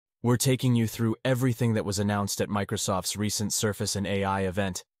We're taking you through everything that was announced at Microsoft's recent Surface and AI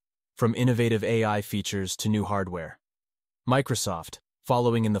event, from innovative AI features to new hardware. Microsoft,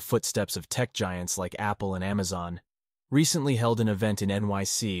 following in the footsteps of tech giants like Apple and Amazon, recently held an event in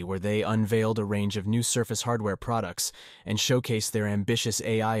NYC where they unveiled a range of new Surface hardware products and showcased their ambitious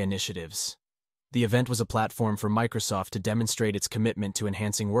AI initiatives. The event was a platform for Microsoft to demonstrate its commitment to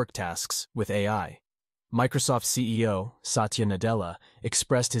enhancing work tasks with AI. Microsoft CEO, Satya Nadella,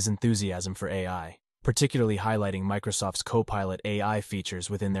 expressed his enthusiasm for AI, particularly highlighting Microsoft's Copilot AI features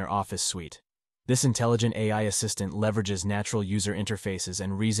within their Office suite. This intelligent AI assistant leverages natural user interfaces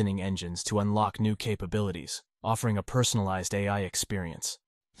and reasoning engines to unlock new capabilities, offering a personalized AI experience.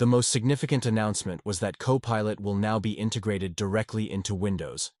 The most significant announcement was that Copilot will now be integrated directly into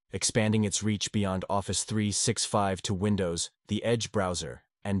Windows, expanding its reach beyond Office 365 to Windows, the Edge browser,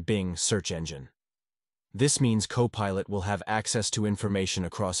 and Bing search engine. This means Copilot will have access to information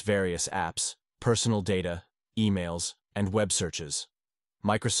across various apps, personal data, emails, and web searches.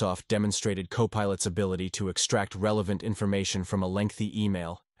 Microsoft demonstrated Copilot's ability to extract relevant information from a lengthy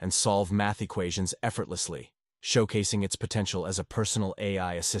email and solve math equations effortlessly, showcasing its potential as a personal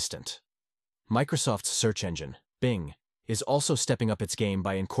AI assistant. Microsoft's search engine, Bing, is also stepping up its game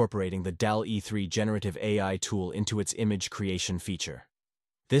by incorporating the DALL-E 3 generative AI tool into its image creation feature.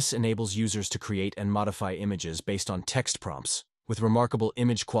 This enables users to create and modify images based on text prompts, with remarkable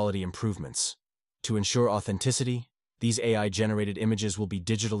image quality improvements. To ensure authenticity, these AI-generated images will be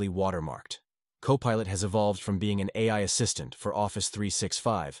digitally watermarked. Copilot has evolved from being an AI assistant for Office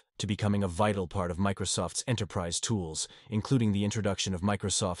 365 to becoming a vital part of Microsoft's enterprise tools, including the introduction of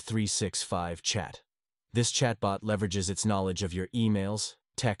Microsoft 365 Chat. This chatbot leverages its knowledge of your emails,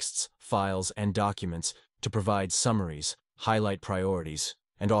 texts, files, and documents to provide summaries, highlight priorities,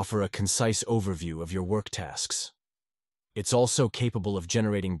 and offer a concise overview of your work tasks. It's also capable of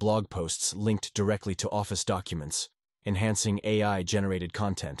generating blog posts linked directly to Office documents, enhancing AI-generated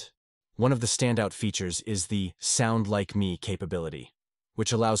content. One of the standout features is the Sound Like Me capability,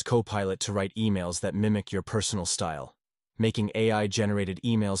 which allows Copilot to write emails that mimic your personal style, making AI-generated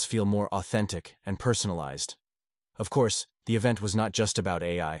emails feel more authentic and personalized. Of course, the event was not just about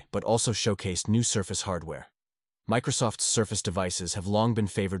AI, but also showcased new Surface hardware. Microsoft's Surface devices have long been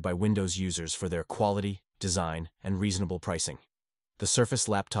favored by Windows users for their quality, design, and reasonable pricing. The Surface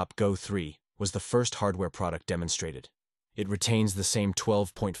Laptop Go 3 was the first hardware product demonstrated. It retains the same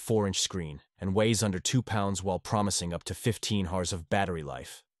 12.4-inch screen and weighs under 2 pounds while promising up to 15 hours of battery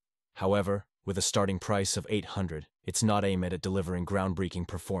life. However, with a starting price of $800, it's not aimed at delivering groundbreaking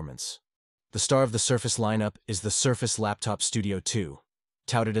performance. The star of the Surface lineup is the Surface Laptop Studio 2,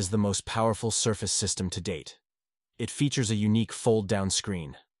 touted as the most powerful Surface system to date. It features a unique fold-down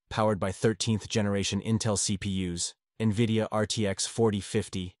screen, powered by 13th generation Intel CPUs, NVIDIA RTX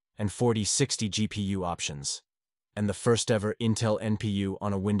 4050 and 4060 GPU options, and the first-ever Intel NPU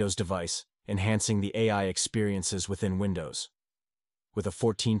on a Windows device, enhancing the AI experiences within Windows. With a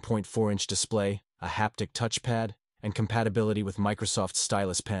 14.4-inch display, a haptic touchpad, and compatibility with Microsoft's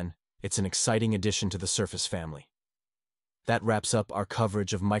Stylus Pen, it's an exciting addition to the Surface family. That wraps up our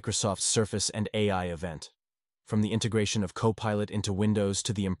coverage of Microsoft's Surface and AI event. From the integration of Copilot into Windows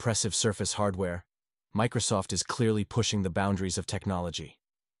to the impressive Surface hardware, Microsoft is clearly pushing the boundaries of technology.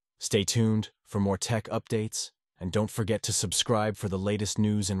 Stay tuned for more tech updates, and don't forget to subscribe for the latest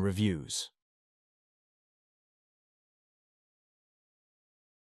news and reviews.